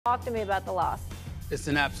Talk to me about the loss. It's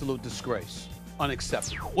an absolute disgrace.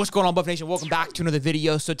 Unacceptable. What's going on, Buff Nation? Welcome back to another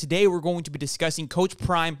video. So today we're going to be discussing Coach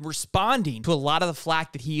Prime responding to a lot of the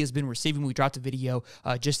flack that he has been receiving. We dropped a video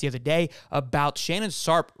just the other day about Shannon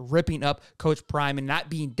Sharpe ripping up Coach Prime and not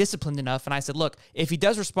being disciplined enough. And I said, look, if he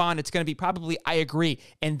does respond, it's going to be probably, I agree.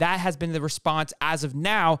 And that has been the response as of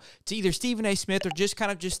now to either Stephen A. Smith or just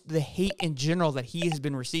kind of just the hate in general that he has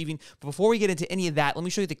been receiving. But before we get into any of that, let me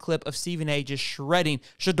show you the clip of Stephen A. just shredding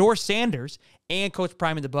Shedeur Sanders and Coach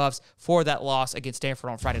Prime and the Buffs for that loss against Stanford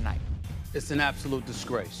on Friday night. It's an absolute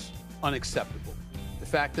disgrace. Unacceptable. The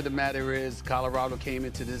fact of the matter is Colorado came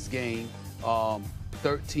into this game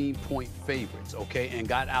 13-point favorites, okay, and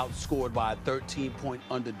got outscored by a 13-point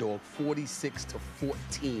underdog,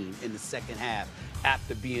 46-14 in the second half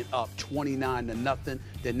after being up 29-0.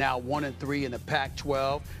 They're now 1-3 in the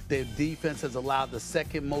Pac-12. Their defense has allowed the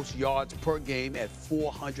second most yards per game at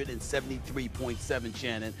 473.7,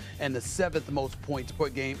 Shannon, and the seventh most points per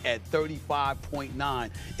game at 35.9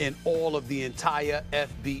 in all of the entire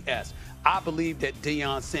FBS. I believe that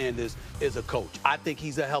Deion Sanders is a coach. I think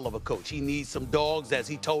he's a hell of a coach. He needs some dogs, as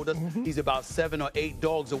he told us. He's about 7 or 8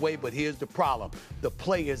 dogs away, but here's the problem. The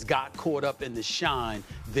players got caught up in the shine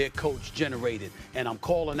their coach generated. And I'm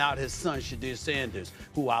calling out his son, Shedeur Sanders,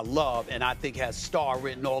 who I love and I think has star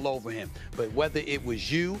written all over him. But whether it was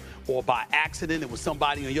you or by accident, it was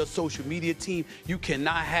somebody on your social media team, you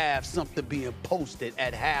cannot have something being posted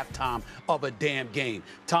at halftime of a damn game.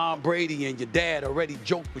 Tom Brady and your dad already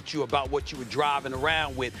joked with you about what you were driving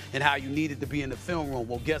around with and how you needed to be in the film room.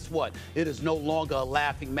 Well, guess what? It is no longer a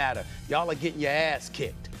laughing matter. Y'all are getting your ass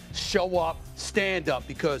kicked. Show up, stand up,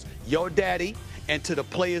 because your daddy, and to the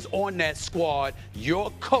players on that squad,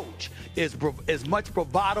 your coach is as much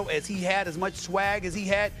bravado as he had, as much swag as he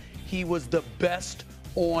had. He was the best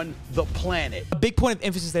on the planet. A big point of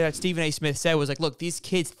emphasis there that Stephen A. Smith said was like, look, these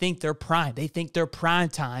kids think they're prime. They think they're prime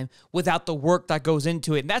time without the work that goes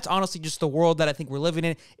into it. And that's honestly just the world that I think we're living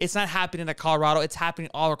in. It's not happening at Colorado. It's happening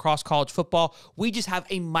all across college football. We just have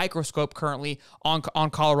a microscope currently on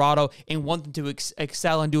Colorado and want them to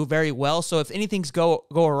excel and do very well. So if anything's go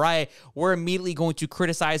awry, we're immediately going to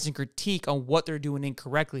criticize and critique on what they're doing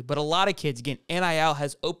incorrectly. But a lot of kids, again, NIL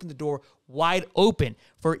has opened the door wide open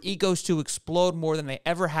for egos to explode more than they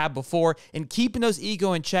ever have before, and keeping those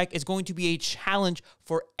ego in check is going to be a challenge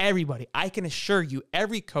for everybody. I can assure you,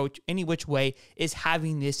 every coach, any which way, is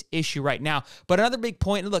having this issue right now. But another big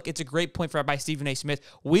point, and look, it's a great point by Stephen A. Smith.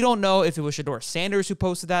 We don't know if it was Shedeur Sanders who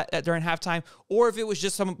posted that during halftime, or if it was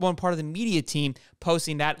just one part of the media team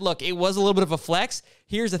posting that. Look, it was a little bit of a flex.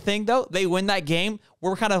 Here's the thing, though. They win that game.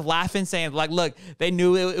 We're kind of laughing, saying, like, look, they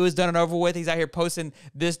knew it was done and over with. He's out here posting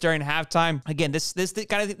this during halftime. Again, these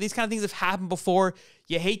kind of things have happened before.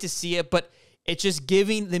 You hate to see it, but it's just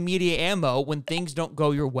giving the media ammo when things don't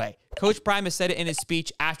go your way. Coach Prime has said it in his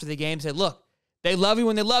speech after the game. Said, look, they love you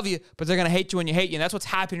when they love you, but they're going to hate you when you hate you. And that's what's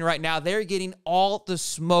happening right now. They're getting all the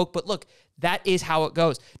smoke. But look, that is how it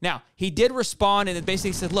goes. Now, he did respond and it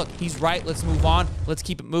basically said, look, he's right. Let's move on. Let's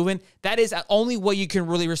keep it moving. That is the only way you can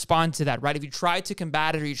really respond to that, right? If you try to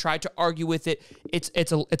combat it or you try to argue with it,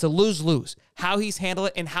 it's a lose-lose. How he's handled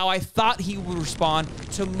it and how I thought he would respond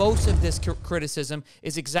to most of this criticism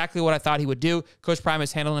is exactly what I thought he would do. Coach Prime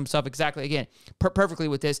has handled himself exactly, again, perfectly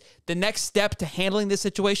with this. The next step to handling this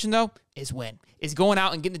situation, though, is going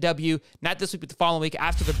out and getting the W, not this week, but the following week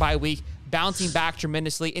after the bye week, bouncing back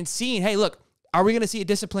tremendously and seeing, hey, look, are we going to see a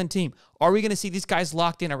disciplined team? Are we going to see these guys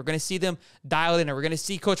locked in? Are we going to see them dialed in? Are we going to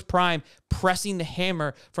see Coach Prime pressing the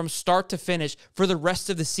hammer from start to finish for the rest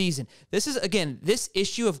of the season? This is, again, this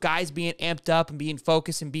issue of guys being amped up and being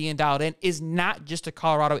focused and being dialed in is not just a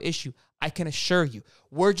Colorado issue. I can assure you.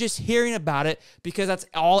 We're just hearing about it because that's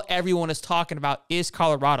all everyone is talking about is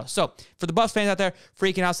Colorado. So for the Buffs fans out there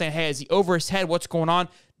freaking out saying, hey, is he over his head? What's going on?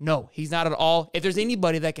 No, he's not at all. If there's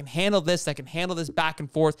anybody that can handle this, back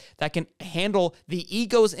and forth, that can handle the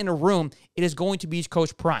egos in a room, it is going to be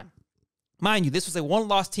Coach Prime. Mind you, this was a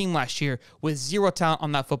one-loss team last year with zero talent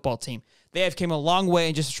on that football team. They have came a long way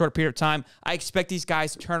in just a short period of time. I expect these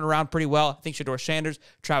guys to turn around pretty well. I think Shedeur Sanders,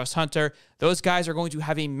 Travis Hunter, those guys are going to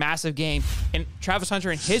have a massive game. And Travis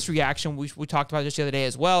Hunter, in his reaction, we talked about just the other day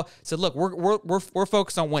as well, said, look, we're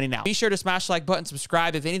focused on winning now. Be sure to smash the like button,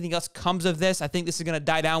 subscribe. If anything else comes of this, I think this is going to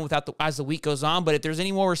die down as the week goes on. But if there's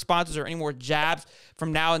any more responses or any more jabs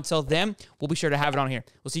from now until then, we'll be sure to have it on here.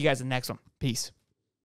 We'll see you guys in the next one. Peace.